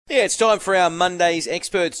Yeah, it's time for our Monday's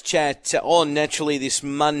Experts Chat on Naturally this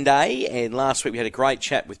Monday. And last week we had a great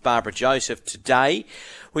chat with Barbara Joseph. Today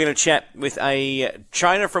we're going to chat with a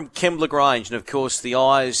trainer from Kembla Grange. And, of course, the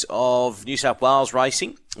eyes of New South Wales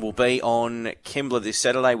racing will be on Kembla this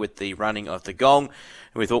Saturday with the running of the gong.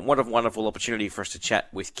 And we thought, what a wonderful opportunity for us to chat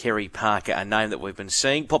with Kerry Parker, a name that we've been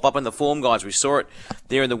seeing pop up in the form guides. We saw it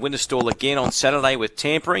there in the winter stall again on Saturday with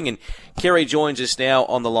Tampering. And Kerry joins us now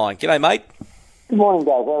on the line. G'day, mate. Good morning,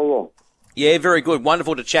 guys. How are you? Yeah, very good.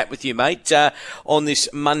 Wonderful to chat with you, mate, on this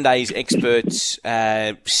Monday's Experts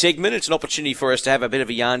segment. It's an opportunity for us to have a bit of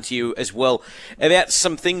a yarn to you as well about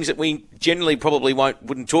some things that we generally probably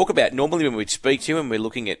wouldn't talk about normally when we'd speak to you, and we're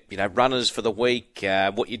looking at, runners for the week,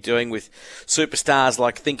 what you're doing with superstars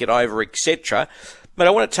like Think It Over, etc. But I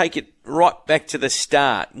want to take it right back to the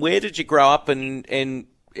start. Where did you grow up, and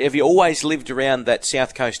have you always lived around that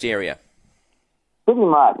South Coast area? Pretty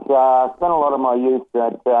much. I spent a lot of my youth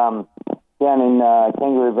down in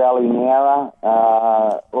Kangaroo Valley, Nowra,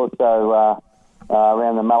 also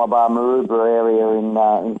around the Malabar Maroubra area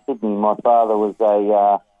in Sydney. My father was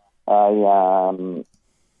a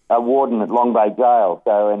warden at Long Bay Jail,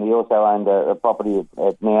 and he also owned a property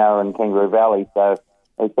at Nowra and Kangaroo Valley, so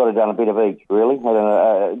he sort of done a bit of each, really. Had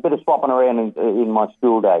a bit of swapping around in my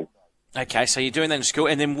school days. Okay, so you're doing that in school,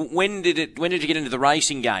 and then when did you get into the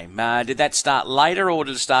racing game? Did that start later or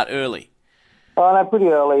did it start early? Oh, no, pretty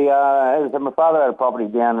early. As I said, my father had a property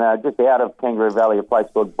down just out of Kangaroo Valley, a place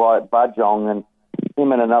called Budjong, and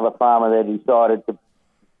him and another farmer there decided to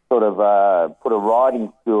sort of put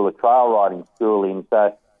a trial riding school in.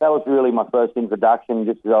 So that was really my first introduction,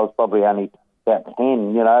 just as I was probably only about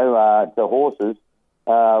 10, to horses,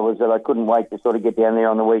 was that I couldn't wait to sort of get down there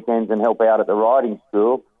on the weekends and help out at the riding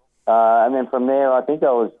school. And then from there, I think I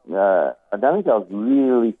don't think I was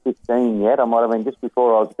really 15 yet. I might have been just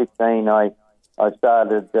before I was 15. I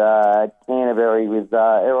started at Canterbury with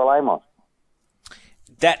Errol Amos.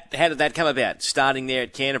 How did that come about, starting there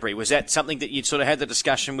at Canterbury? Was that something that you'd sort of had the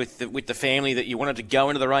discussion with the family that you wanted to go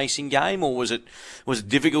into the racing game, or was it a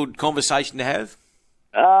difficult conversation to have?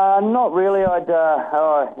 Not really. I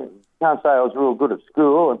can't say I was real good at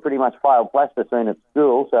school and pretty much failed plasticine at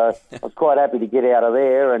school, so I was quite happy to get out of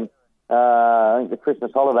there. And I think the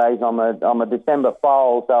Christmas holidays, I'm a December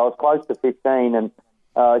foal, so I was close to 15, and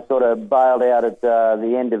I sort of bailed out at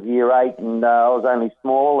the end of year 8, and I was only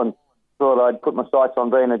small and thought I'd put my sights on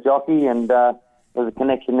being a jockey, and there's a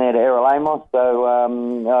connection there to Errol Amos, so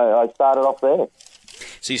I started off there.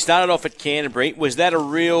 So you started off at Canterbury. Was that a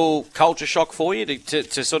real culture shock for you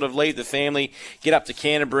to sort of leave the family, get up to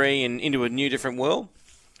Canterbury and into a new, different world?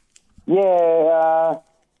 Yeah,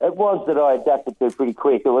 it was that I adapted to pretty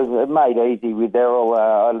quick. It made easy with Errol.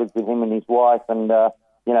 I lived with him and his wife, and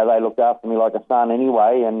they looked after me like a son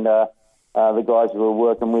anyway. And the guys who were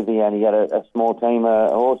working with me, and he had a small team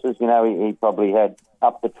of horses. He probably had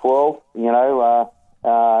up to 12.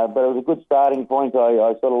 But it was a good starting point.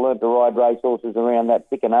 I sort of learnt to ride racehorses around that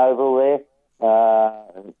thick and oval there.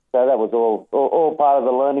 So that was all part of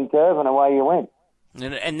the learning curve, and away you went.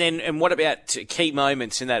 And what about key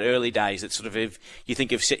moments in that early days that sort of you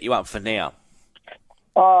think have set you up for now?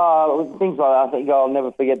 Oh, things like I think I'll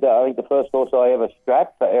never forget that. I think the first horse I ever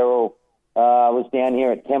strapped for Errol was down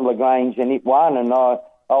here at Kembla Grange, and it won, and I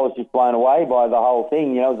was just blown away by the whole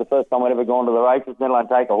thing. It was the first time I'd ever gone to the races, let alone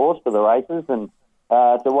take a horse to the races, and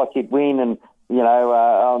to watch it win. And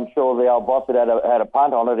I'm sure the old boss had a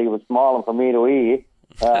punt on it. He was smiling from ear to ear.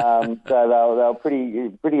 So they were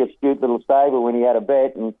pretty astute little stable when he had a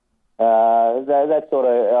bet, and that sort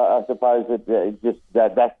of I suppose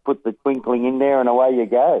that put the twinkling in there, and away you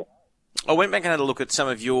go. I went back and had a look at some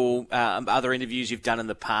of your other interviews you've done in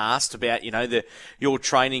the past about your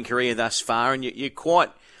training career thus far, and you're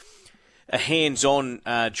quite a hands-on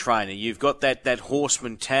trainer. You've got that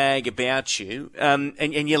horseman tag about you,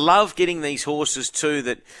 and you love getting these horses too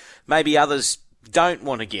that maybe others don't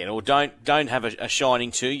want to get or don't have a shining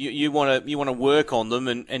to. You want to work on them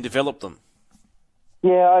and develop them.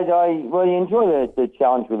 Yeah, well, you enjoy the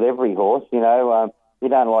challenge with every horse. You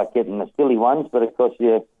don't like getting the silly ones, but of course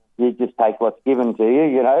you just take what's given to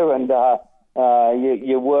you, and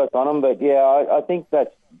you work on them. But yeah, I think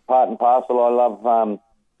that's part and parcel. I love, I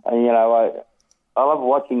love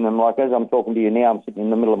watching them. Like as I'm talking to you now, I'm sitting in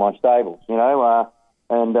the middle of my stables, and I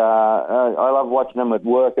love watching them at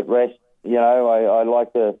work, at rest. I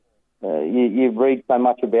like to. You read so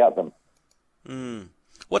much about them.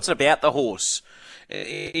 What's it about the horse?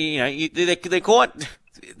 They're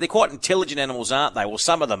quite intelligent animals, aren't they? Well,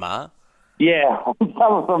 some of them are. Yeah,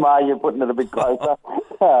 some of them are. You're putting it a bit closer.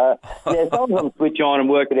 Some of them switch on and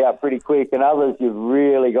work it out pretty quick, and others you've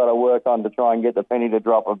really got to work on to try and get the penny to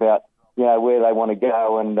drop about, where they want to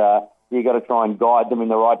go, and you got to try and guide them in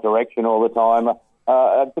the right direction all the time.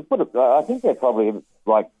 I think they're probably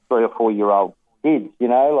like 3 or 4 year old kids.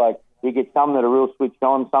 Like you get some that are real switched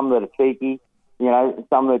on, some that are cheeky.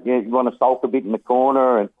 Some that you want to sulk a bit in the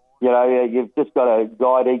corner, and you've just got to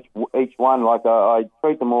guide each one. Like I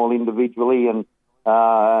treat them all individually, and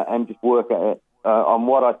just work on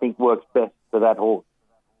what I think works best for that horse.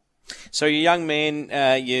 So, you're a young man.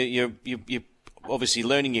 You're obviously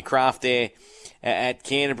learning your craft there at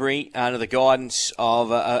Canterbury under the guidance of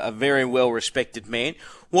a very well respected man.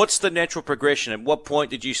 What's the natural progression? At what point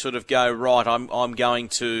did you sort of go, right, I'm going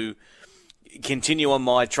to continue on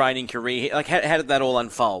my training career? Like, how did that all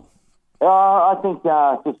unfold? I think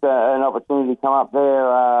just an opportunity to come up there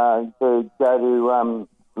to go to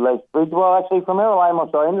Les Bridge. Well, actually, from Errol Amos,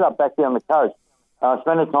 I ended up back down the coast. I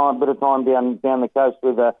spent a bit of time down the coast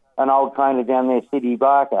with an old trainer down there, Kerry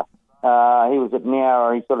Parker. He was at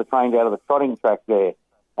Nowra. He sort of trained out of the trotting track there.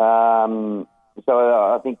 So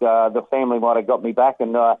I think the family might have got me back,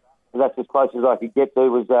 and that's as close as I could get to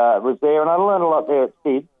was there. And I learned a lot there at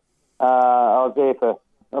Sid. I was there for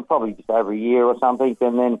probably just over a year or something,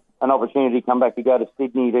 and then an opportunity to come back to go to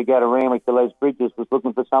Sydney, to go to Randwick to Les Bridges, was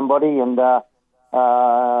looking for somebody, and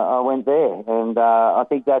I went there. And I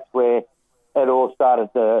think that's where it all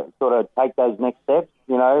started to sort of take those next steps.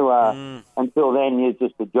 Until then, you're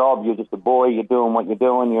just a job, you're just a boy, you're doing what you're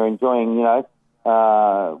doing, you're enjoying,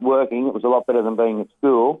 working. It was a lot better than being at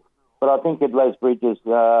school. But I think at Les Bridges,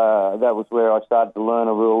 that was where I started to learn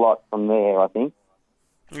a real lot from there, I think.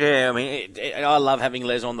 Yeah, I mean, I love having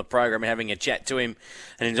Les on the program and having a chat to him,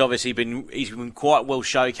 and he's been quite well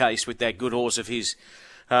showcased with that good horse of his,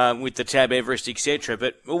 with the Tab Everest, etc.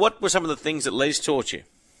 But what were some of the things that Les taught you?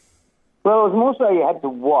 Well, it was more so you had to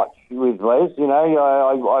watch with Les.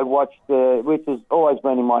 I watched, which has always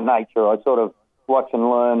been in my nature. I sort of watch and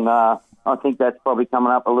learn. I think that's probably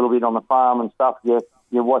coming up a little bit on the farm and stuff.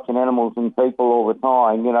 You're watching animals and people all the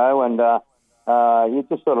time, and you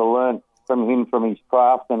just sort of learn from him, from his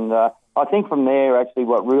craft. And I think from there, actually,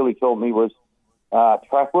 what really taught me was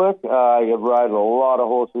track work. I rode a lot of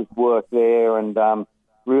horses' work there, and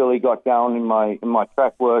really got going in my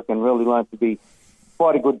track work, and really learned to be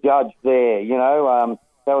quite a good judge there.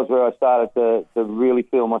 That was where I started to really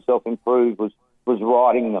feel myself improve, was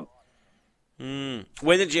riding them.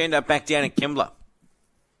 When did you end up back down at Kembla?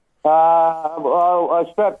 Well, I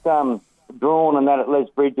strapped Drawn and that at Les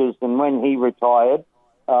Bridges, and when he retired,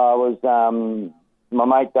 was my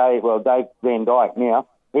mate Dave Van Dyke now.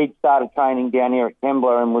 He'd started training down here at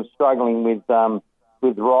Kembla and was struggling with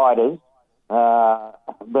riders,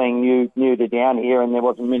 being new to down here, and there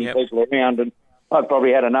wasn't many people around, and I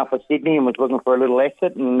probably had enough of Sydney and was looking for a little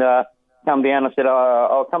exit, and come down. I said,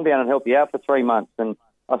 I'll come down and help you out for 3 months, and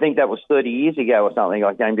I think that was 30 years ago or something.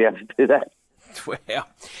 I came down to do that. Wow.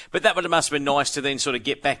 But that must have been nice to then sort of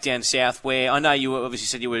get back down south, where I know you obviously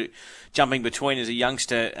said you were jumping between as a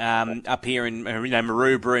youngster up here in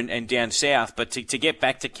Maroubra and down south, but to get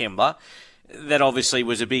back to Kembla, that obviously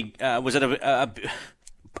was a big was it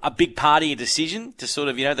a big part of your decision to sort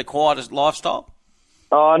of the quietest lifestyle?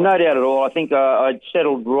 Oh, no doubt at all. I think I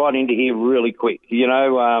settled right into here really quick.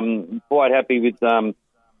 Quite happy with the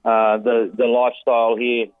lifestyle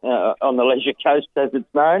here on the Leisure Coast, as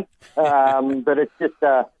it's known. But it's just,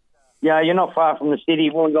 you're not far from the city.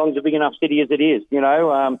 Wollongong's a big enough city as it is.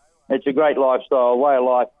 It's a great lifestyle, way of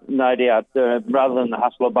life, no doubt. Rather than the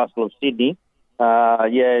hustle and bustle of Sydney,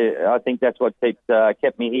 I think that's what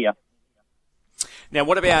kept me here. Now,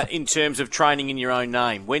 what about in terms of training in your own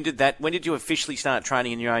name? When did you officially start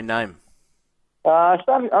training in your own name? I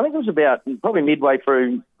think it was about probably midway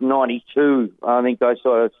through '92. I think I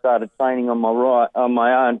sort of started training on my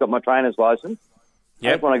own. Got my trainer's license.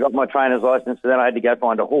 Yep. When I got my trainer's license, then I had to go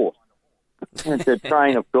find a horse to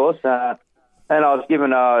train, of course. And I was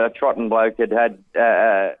given a trotting bloke had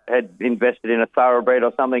invested in a thoroughbred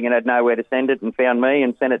or something and had nowhere to send it, and found me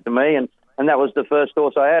and sent it to me, and that was the first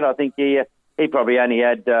horse I had. I think he probably only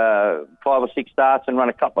had 5 or 6 starts and run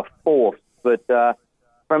a couple of fourths, but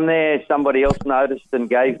from there somebody else noticed and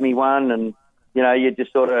gave me one, and you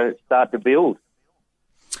just sort of start to build.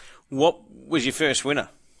 What was your first winner?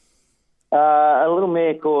 A little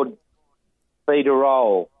mare called Feeder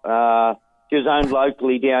Roll. She was owned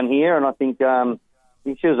locally down here, and I think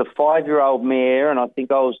she was a 5-year-old mare, and I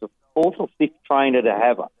think I was the 4th or 5th trainer to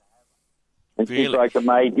have her. And really? She broke a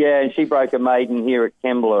maiden. Yeah, and she broke a maiden here at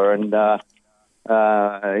Kembla, and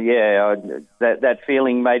that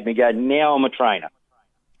feeling made me go, now I'm a trainer.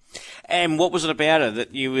 And what was it about her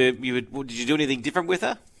that did you do anything different with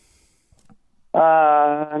her?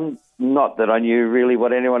 Not that I knew really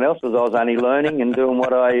what anyone else was. I was only learning and doing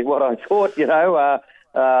what I thought,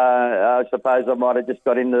 I suppose I might have just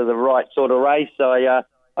got into the right sort of race.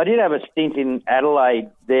 I did have a stint in Adelaide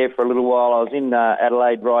there for a little while. I was in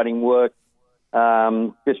Adelaide writing work,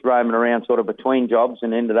 just roaming around sort of between jobs,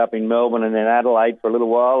 and ended up in Melbourne and then Adelaide for a little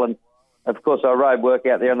while. And, of course, I rode work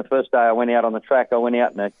out there. On the first day I went out on the track, I went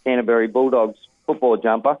out in a Canterbury Bulldogs football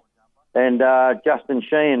jumper. And Justin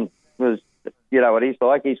Sheehan was, you know what he's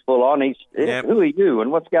like. He's full on. Yep. Who are you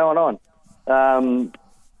and what's going on?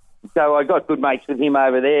 So I got good mates with him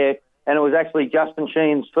over there. And it was actually Justin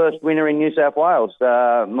Sheehan's first winner in New South Wales,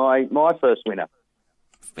 my first winner.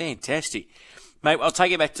 Fantastic. Mate, let's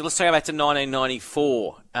take it back to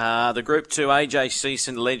 1994. The Group 2 AJC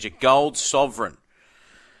St Ledger Gold Sovereign.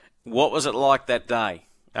 What was it like that day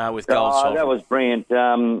with Gold Sovereign? That was brilliant.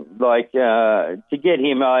 To get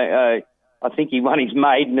him, I think he won his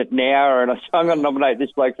maiden at Nower, and I'm going to nominate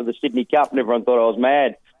this bloke for the Sydney Cup, and everyone thought I was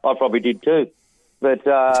mad. I probably did too. But,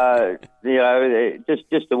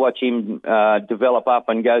 just to watch him develop up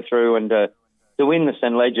and go through and to win the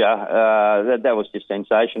St Ledger, that was just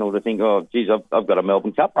sensational to think, oh, geez, I've got a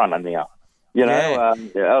Melbourne Cup runner now. I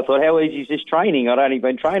thought, how easy is this training? I'd only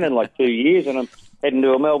been training like 2 years and I'm heading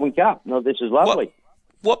to a Melbourne Cup. Oh, this is lovely.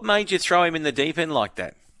 What made you throw him in the deep end like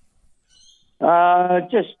that? I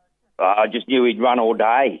just knew he'd run all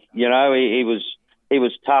day. He was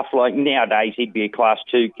tough. Like nowadays, he'd be a Class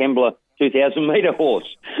 2 Kembla 2,000-metre horse.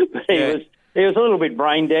 But he was a little bit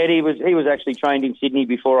brain dead. He was actually trained in Sydney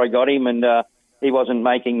before I got him, and he wasn't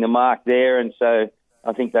making the mark there. And so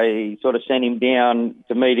I think they sort of sent him down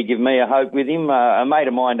to me to give me a hope with him. A mate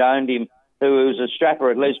of mine owned him, who was a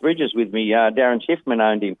strapper at Les Bridges with me. Darren Schiffman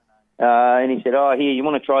owned him, and he said, "Oh, here, you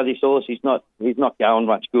want to try this horse? He's not going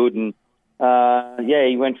much good." And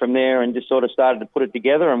he went from there and just sort of started to put it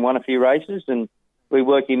together and won a few races. And we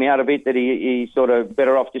worked him out a bit that he sort of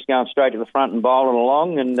better off just going straight to the front and bowling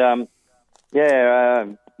along. And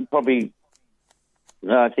probably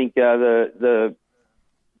I think the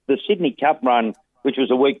Sydney Cup run, which was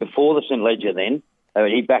a week before the St Ledger, then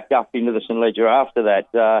he backed up into the St Ledger after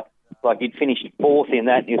that. He'd finished fourth in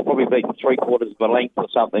that. He was probably beaten 3/4 of a length or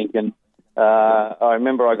something. And I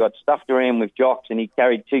remember I got stuffed around with jocks, and he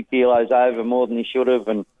carried 2 kilos over more than he should have.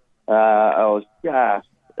 And I was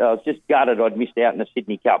just gutted I'd missed out in the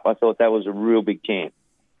Sydney Cup. I thought that was a real big chance.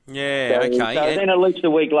 Yeah, okay. So then at least a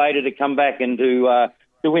week later to come back and to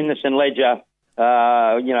win the St Ledger,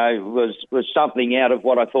 was something out of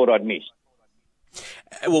what I thought I'd missed.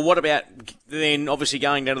 Well, what about then obviously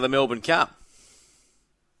going down to the Melbourne Cup?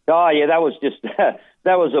 Oh, yeah, that was just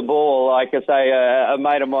that was a ball. Like I say, a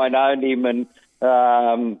mate of mine owned him, and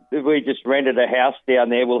we just rented a house down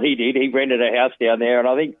there. Well, he did. He rented a house down there, and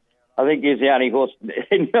I think he's the only horse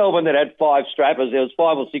in Melbourne that had 5 strappers. There was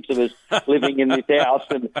 5 or 6 of us living in this house,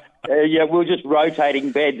 and we were just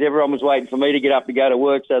rotating beds. Everyone was waiting for me to get up to go to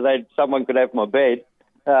work so someone could have my bed.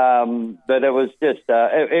 But it was just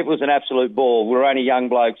it was an absolute ball. We were only young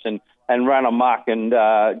blokes and run amok and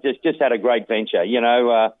just had a great venture.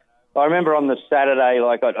 I remember on the Saturday,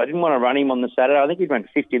 I didn't want to run him on the Saturday. I think he'd run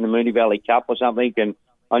 50 in the Moonee Valley Cup or something, and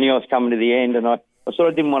I knew I was coming to the end, and I sort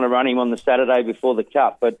of didn't want to run him on the Saturday before the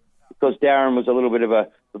Cup, but because Darren was a little bit of a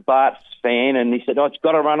Bart's fan, and he said, "Oh, it's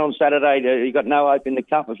got to run on Saturday. You got no hope in the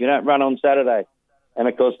Cup if you don't run on Saturday." And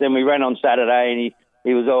of course, then we ran on Saturday, and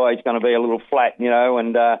he was always going to be a little flat,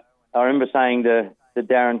 And I remember saying to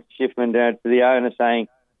Darren Schiffman, to the owner, saying,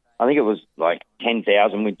 I think it was like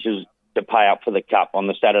 10,000, which is to pay up for the Cup on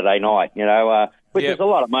the Saturday night, which is a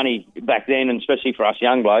lot of money back then, and especially for us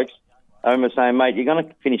young blokes. I remember saying, mate, you're going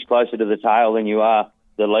to finish closer to the tail than you are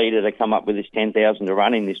the leader to come up with this 10,000 to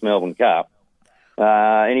run in this Melbourne Cup.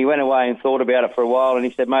 And he went away and thought about it for a while, and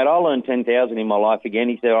he said, mate, I'll earn 10,000 in my life again.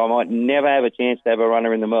 He said, I might never have a chance to have a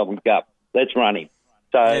runner in the Melbourne Cup. Let's run him.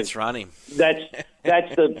 So let's run him. That's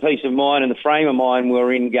the peace of mind and the frame of mind we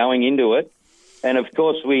were in going into it. And, of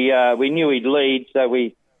course, we knew he'd lead, so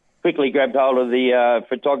we quickly grabbed hold of the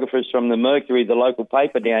photographers from the Mercury, the local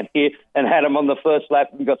paper down here, and had him on the first lap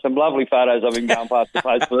and got some lovely photos of him going past the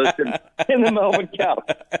post first in the Melbourne Cup.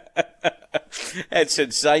 That's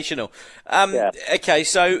sensational. Okay,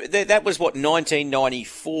 so that was,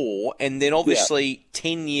 1994, and then obviously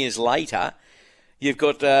 10 years later, you've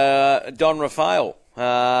got Don Rafael,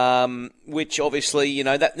 which obviously,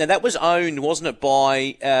 that was owned, wasn't it,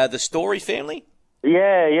 by the Story family?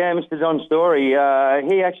 Yeah, Mr. Don Story.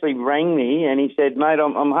 He actually rang me and he said, mate,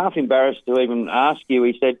 I'm half embarrassed to even ask you.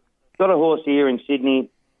 He said, got a horse here in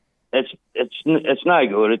Sydney. It's no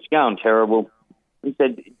good. It's going terrible. he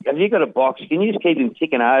said, have you got a box? Can you just keep him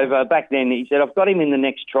ticking over? Back then, he said, I've got him in the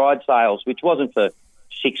next tried sales, which wasn't for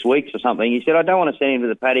 6 weeks or something. He said, I don't want to send him to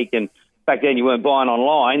the paddock. And back then you weren't buying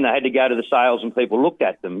online. They had to go to the sales and people looked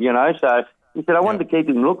at them, So he said, I wanted to keep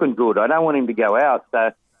him looking good. I don't want him to go out.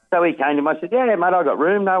 So he came to me. I said, yeah, mate, I got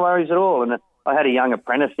room. No worries at all. And I had a young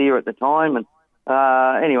apprentice here at the time. And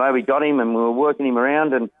anyway, we got him and we were working him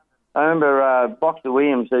around. And I remember Boxer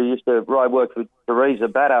Williams, who used to ride work with Teresa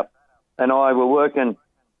Batter, and I were working,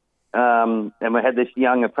 and we had this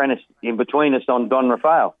young apprentice in between us on Don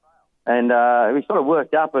Rafael. And we sort of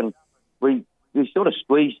worked up and we sort of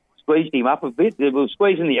squeezed him up a bit. We were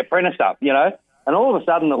squeezing the apprentice up, and all of a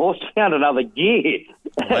sudden the horse found another gear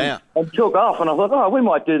and took off. And I thought, we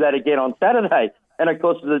might do that again on Saturday. And, of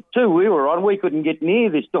course, the two we were on, we couldn't get near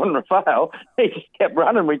this Don Rafael. He just kept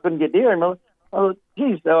running. We couldn't get near him. I thought,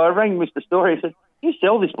 geez. So I rang Mr. Story. I said, you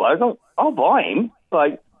sell this bloke? I'll buy him.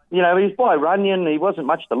 He was by Runyon. He wasn't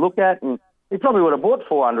much to look at. And he probably would have bought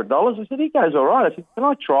 $400. I said, he goes all right. I said, can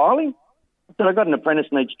I trial him? I said, I got an apprentice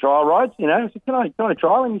needs trial rides, I said, can I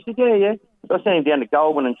trial him? He said, yeah. So I sent him down to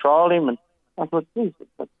Goulburn and trialled him. And I thought, geez,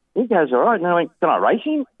 he goes all right. And I went, can I race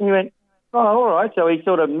him? And he went, oh, all right. So he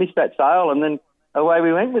sort of missed that sale and then away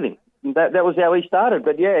we went with him. And that was how he started.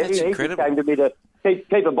 But, yeah, he came to me to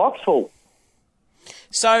keep a box full.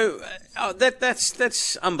 So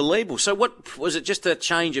that's unbelievable. So what was it? Just a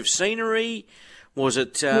change of scenery? Was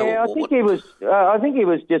it? I think he was. I think he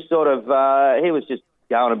was just sort of. He was just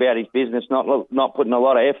going about his business, not putting a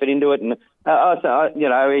lot of effort into it. And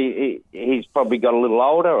he's probably got a little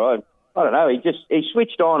older. I don't know. He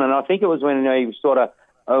switched on, and I think it was when he was sort of,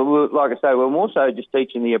 like I say, we're more so just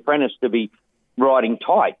teaching the apprentice to be riding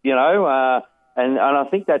tight, and I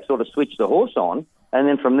think that sort of switched the horse on. And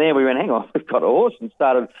then from there we went, hang on, we've got a horse, and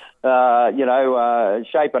started,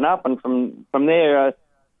 shaping up. And from there,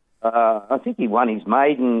 I think he won his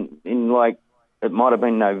maiden in it might have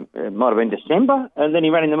been December, and then he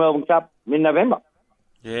ran in the Melbourne Cup in November.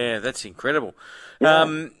 Yeah, that's incredible.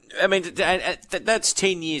 Yeah. That's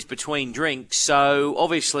 10 years between drinks. So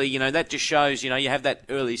obviously, that just shows, you have that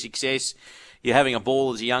early success. You're having a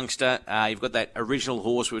ball as a youngster. You've got that original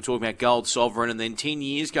horse we were talking about, Gold Sovereign, and then 10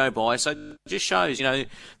 years go by. So it just shows,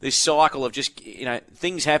 this cycle of just,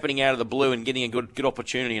 things happening out of the blue and getting a good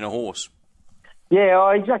opportunity in a horse.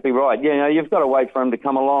 Yeah, exactly right. You've got to wait for him to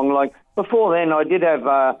come along. Like before then, I did have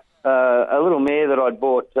a little mare that I'd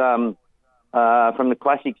bought from the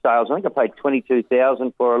classic sales. I think I paid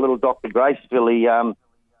 $22,000 for a little Dr. Grace filly,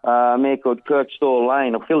 mare called Kirkstall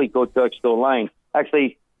Lane, a filly called Kirkstall Lane.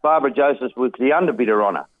 Actually, Barbara Joseph was the underbidder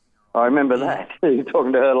on her. I remember that,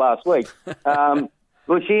 talking to her last week.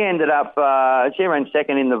 Well, she ended up, she ran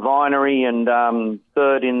second in the Vinery and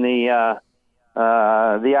third in the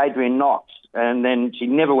Adrian Knox. And then she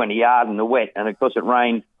never went a yard in the wet. And, of course, it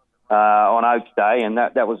rained on Oaks Day, and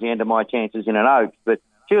that was the end of my chances in an Oaks. But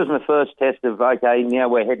she was my first test of, okay, now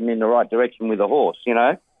we're heading in the right direction with the horse,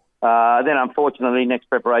 Then, unfortunately, next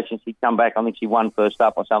preparation, she'd come back. I think she won first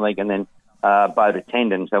up or something, and then bowed a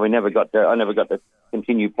tendon. So I never got to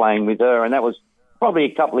continue playing with her. And that was probably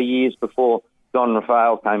a couple of years before Don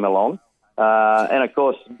Rafael came along. And, of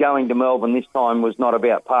course, going to Melbourne this time was not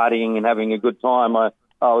about partying and having a good time.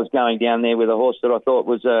 I was going down there with a horse that I thought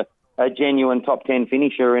was a genuine top 10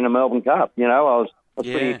 finisher in a Melbourne Cup. I was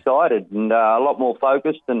pretty excited and a lot more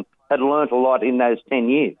focused and had learnt a lot in those 10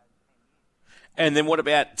 years. And then what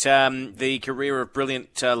about the career of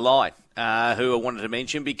Brilliant Light, who I wanted to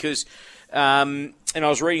mention because, and I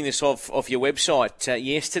was reading this off your website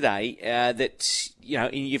yesterday, that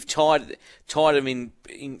you've tied them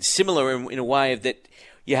in similar in a way of that.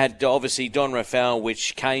 You had obviously Don Rafael,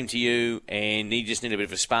 which came to you, and he just needed a bit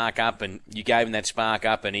of a spark up, and you gave him that spark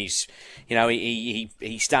up, and he's,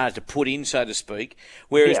 he started to put in, so to speak.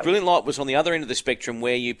 Whereas Brilliant Light was on the other end of the spectrum,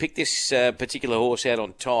 where you picked this particular horse out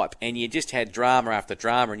on type, and you just had drama after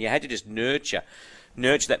drama, and you had to just nurture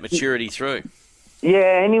that maturity through.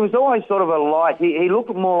 Yeah, and he was always sort of a light. He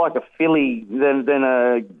looked more like a filly than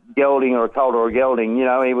a gelding or a colt or a gelding. He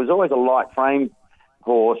was always a light frame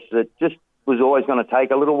horse that just was always going to take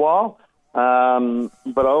a little while.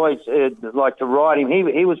 But I always liked to ride him.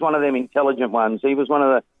 He was one of them intelligent ones. He was one of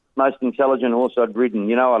the most intelligent horse I'd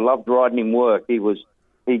ridden. I loved riding him work. He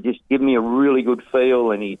just gave me a really good feel,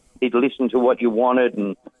 and he'd listen to what you wanted,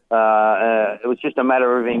 and it was just a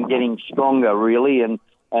matter of him getting stronger, really. And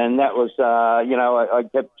that was, I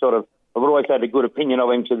kept I've always had a good opinion of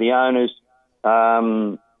him to the owners.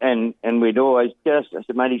 And we'd always I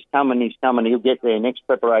said, mate, he's coming, he'll get there. Next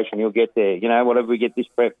preparation, he'll get there. Whatever we get this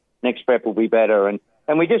prep, next prep will be better. And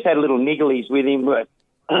we just had little nigglies with him. But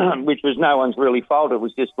which was no one's really fault. It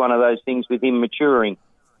was just one of those things with him maturing.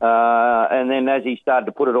 And then as he started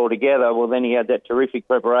to put it all together, well, then he had that terrific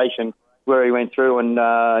preparation where he went through and,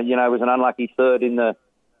 was an unlucky third in the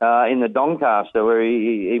Doncaster where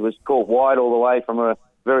he was caught wide all the way from a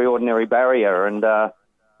very ordinary barrier and,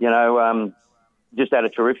 just had a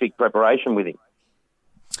terrific preparation with him.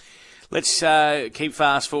 Let's keep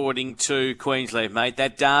fast-forwarding to Queensland, mate.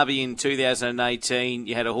 That derby in 2018,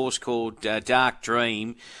 you had a horse called Dark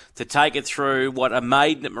Dream to take it through, a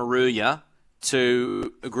maiden at Moruya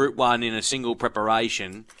to a Group 1 in a single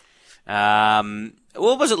preparation.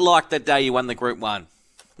 What was it like that day you won the Group 1?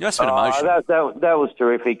 You must have been emotional. That was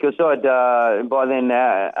terrific because by then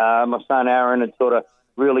my son Aaron had sort of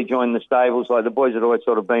really joined the stables. Like the boys had always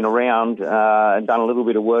sort of been around and done a little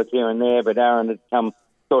bit of work here and there, but Aaron had come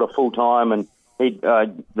sort of full time, and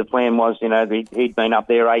the plan was, he'd been up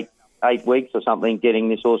there eight weeks or something getting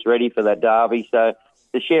this horse ready for that derby. So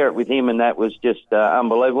to share it with him, and that was just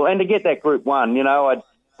unbelievable. And to get that Group 1,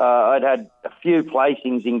 I'd had a few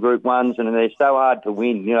placings in Group 1s, and they're so hard to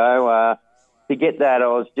win. To get that, I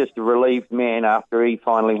was just a relieved man after he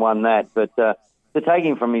finally won that. But to take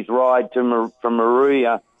him from his ride from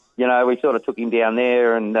Moruya, we sort of took him down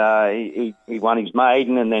there, and he won his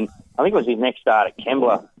maiden, and then I think it was his next start at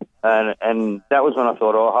Kembla, and that was when I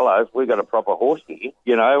thought, oh, hello, we've got a proper horse here.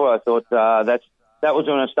 I thought that was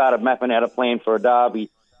when I started mapping out a plan for a derby,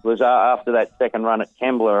 was after that second run at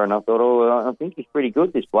Kembla, and I thought, oh, I think he's pretty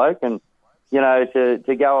good, this bloke, and,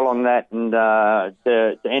 to go along that and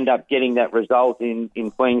to end up getting that result in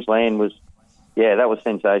Queensland was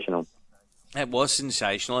sensational. That was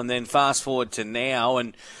sensational, and then fast forward to now,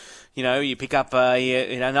 and you pick up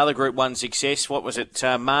another Group 1 success. What was it,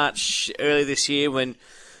 March earlier this year when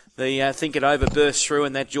the Think It Over burst through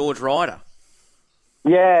in that George Ryder?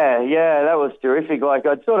 Yeah, that was terrific. Like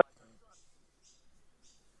I'd sort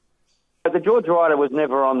of, the George Ryder was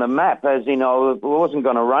never on the map, as in I wasn't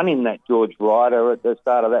going to run in that George Ryder at the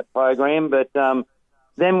start of that program, but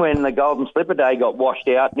then when the Golden Slipper Day got washed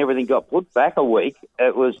out and everything got put back a week,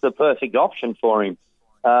 it was the perfect option for him.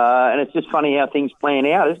 And it's just funny how things plan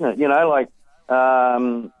out, isn't it?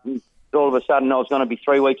 All of a sudden I was going to be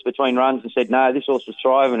 3 weeks between runs and said, no, this horse is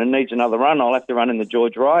thriving and needs another run. I'll have to run in the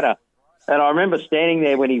George Ryder. And I remember standing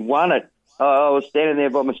there when he won it. I was standing there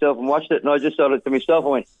by myself and watched it, and I just thought it to myself. I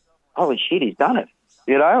went, holy shit, he's done it.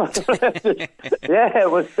 It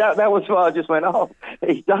was that was why I just went, oh,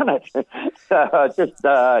 he's done it. I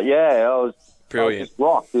was brilliant. Just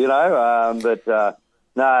rocked, but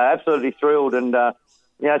no, absolutely thrilled, and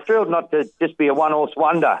thrilled not to just be a one-horse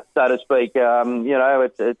wonder, so to speak.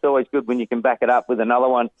 It's always good when you can back it up with another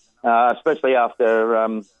one, especially after I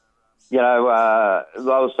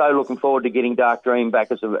was so looking forward to getting Dark Dream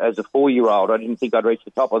back as a 4-year-old. I didn't think I'd reach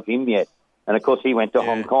the top of him yet, and of course he went to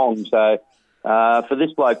Hong Kong, so. For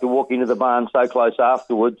this bloke to walk into the barn so close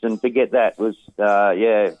afterwards and to get that was,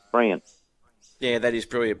 brilliant. Yeah, that is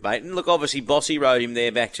brilliant, mate. And look, obviously Bossy rode him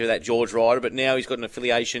there back to that George Ryder, but now he's got an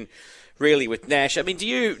affiliation really with Nash. I mean, do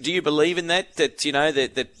you believe in that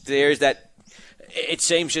there is that? It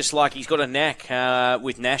seems just like he's got a knack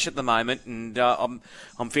with Nash at the moment, and I'm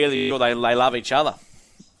fairly sure they love each other.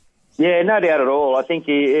 Yeah, no doubt at all. I think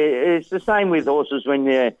it's the same with horses when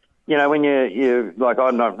you're like,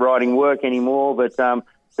 I'm not riding work anymore, but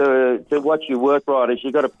to watch your work riders,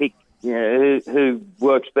 you've got to pick who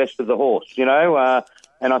works best for the horse, and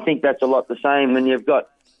I think that's a lot the same. And you've got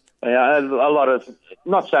a lot of,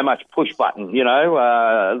 not so much push button,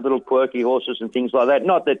 little quirky horses and things like that.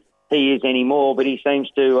 Not that he is anymore, but he seems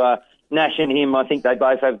to, Nash and him, I think they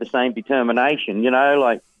both have the same determination,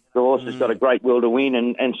 like, the horse has got a great will to win,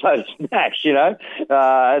 and so does Nash,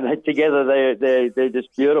 and together they're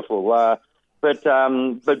just beautiful. But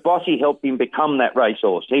Bossy helped him become that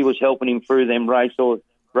racehorse. He was helping him through them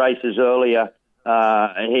races earlier,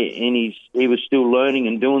 and he was still learning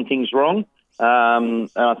and doing things wrong. And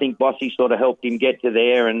I think Bossy sort of helped him get to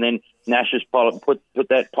there, and then Nash has put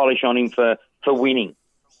that polish on him for winning.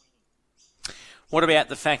 What about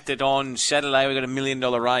the fact that on Saturday we got $1 million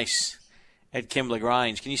race at Kembla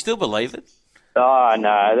Grange? Can you still believe it? Oh,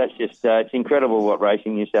 no, that's just, it's incredible what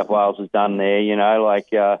Racing New South Wales has done there,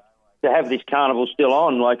 to have this carnival still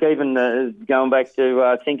on, like even going back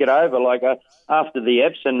to Think It Over, like after the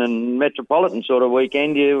Epsom and Metropolitan sort of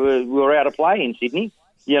weekend, we were out of play in Sydney.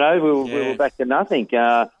 We were back to nothing.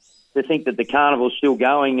 To think that the carnival's still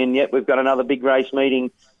going, and yet we've got another big race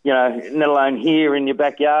meeting, let alone here in your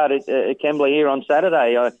backyard at Kembla here on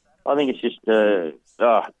Saturday. I think it's just...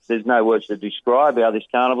 there's no words to describe how this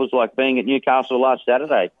carnival's like being at Newcastle last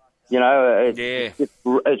Saturday.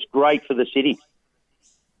 It's great for the city.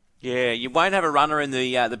 Yeah, you won't have a runner in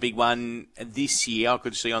the big one this year, I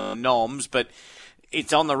could see on the noms, but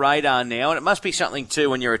it's on the radar now, and it must be something too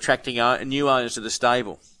when you're attracting new owners to the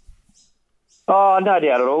stable. Oh, no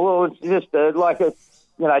doubt at all. Well, it's just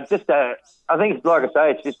I think it's like I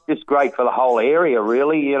say, it's just great for the whole area,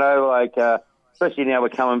 really. Especially now we're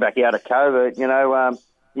coming back out of COVID.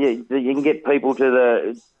 You can get people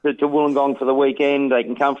to Wollongong for the weekend. They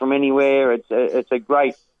can come from anywhere. It's a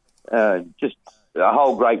great, just a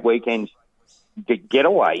whole great weekend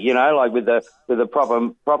getaway. With the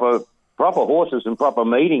proper horses and proper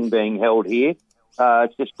meeting being held here.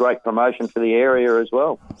 It's just great promotion for the area as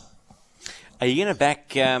well. Are you going to back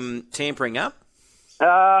Tampering Up?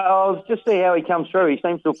 I'll just see how he comes through. He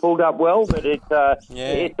seems to have pulled up well, but it's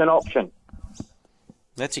an option.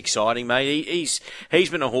 That's exciting, mate. He's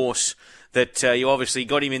been a horse that you obviously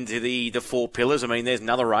got him into the four pillars. I mean, there's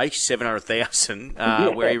another race, 700,000,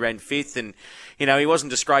 where he ran fifth, and he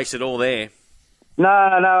wasn't disgraced at all there. No.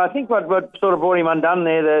 I think what sort of brought him undone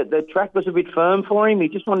there, the track was a bit firm for him. He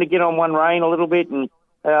just wanted to get on one rein a little bit, and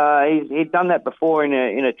he'd done that before in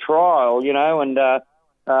a trial, and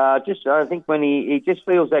I think when he just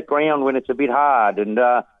feels that ground when it's a bit hard, and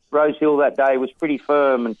Rose Hill that day was pretty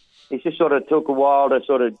firm, and it just sort of took a while to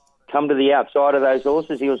sort of come to the outside of those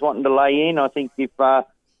horses. He was wanting to lay in. I think if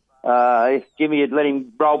Jimmy had let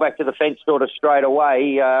him roll back to the fence sort of straight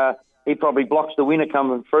away, he probably blocks the winner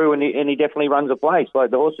coming through, and he definitely runs a place.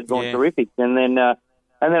 Like, the horse had gone terrific, and then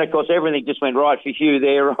of course everything just went right for Hugh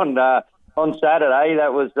there on Saturday.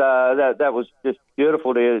 That was just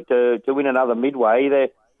beautiful to win another midway.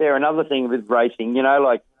 They're another thing with racing,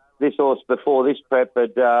 like this horse before this prep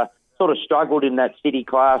had sort of struggled in that city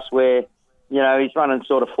class where, he's running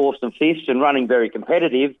sort of fourth and fifth and running very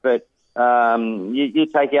competitive, but you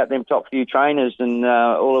take out them top few trainers and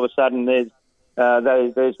all of a sudden there's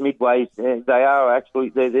those midways, they're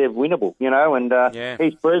winnable, and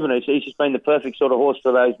he's proven it. He's just been the perfect sort of horse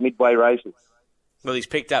for those midway races. Well, he's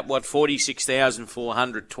picked up,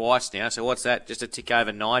 46,400 twice now, so what's that? Just a tick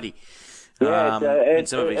over 90 in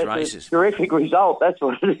some of his races. It's a terrific result, that's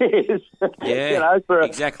what it is. Yeah,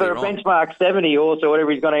 exactly for a right. benchmark 70 horse or whatever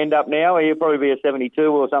he's going to end up now, he'll probably be a 72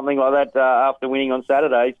 or something like that after winning on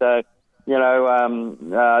Saturday. So,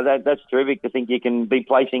 that's terrific to think you can be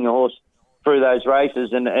placing a horse through those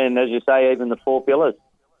races and as you say, even the four pillars.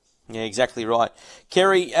 Yeah, exactly right.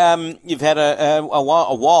 Kerry, you've had a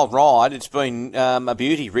wild ride. It's been a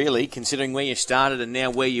beauty, really, considering where you started and now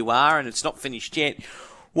where you are, and it's not finished yet.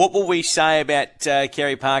 What will we say about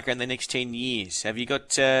Kerry Parker in the next 10 years? Have you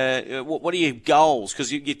got what are your goals?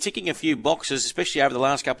 Because you're ticking a few boxes, especially over the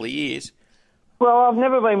last couple of years. Well, I've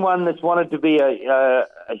never been one that's wanted to be a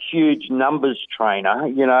huge numbers trainer,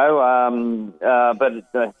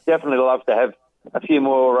 but definitely love to have a few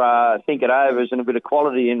more think it overs and a bit of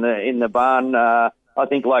quality in the barn. I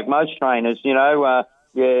think, like most trainers,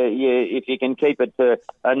 if you can keep it to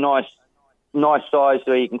a nice size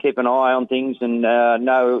so you can keep an eye on things and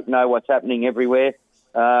know what's happening everywhere.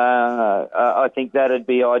 I think that'd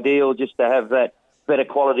be ideal, just to have that better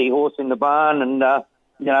quality horse in the barn. And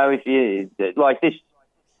if you like this,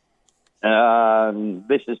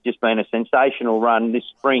 this has just been a sensational run this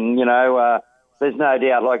spring. There's no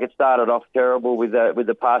doubt. Like, it started off terrible with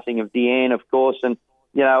the passing of Deanne, of course, and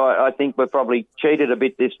I think we're probably cheated a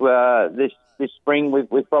bit this spring.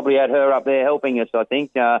 We've probably had her up there helping us. I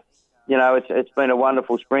think it's been a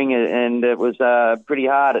wonderful spring, and it was pretty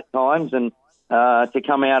hard at times, and to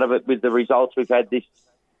come out of it with the results we've had this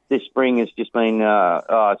spring has just been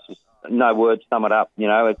it's just no words sum it up.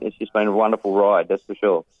 It's just been a wonderful ride, that's for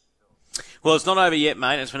sure. Well, it's not over yet,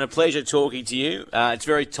 mate. It's been a pleasure talking to you. It's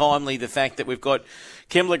very timely, the fact that we've got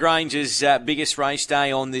Kembla Grange's biggest race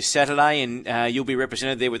day on this Saturday, and you'll be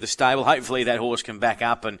represented there with the stable. Hopefully that horse can back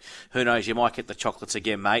up, and who knows, you might get the chocolates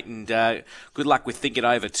again, mate. And good luck with Think It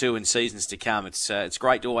Over too in seasons to come. It's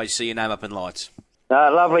great to always see your name up in lights.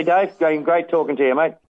 Lovely, Dave. Great talking to you, mate.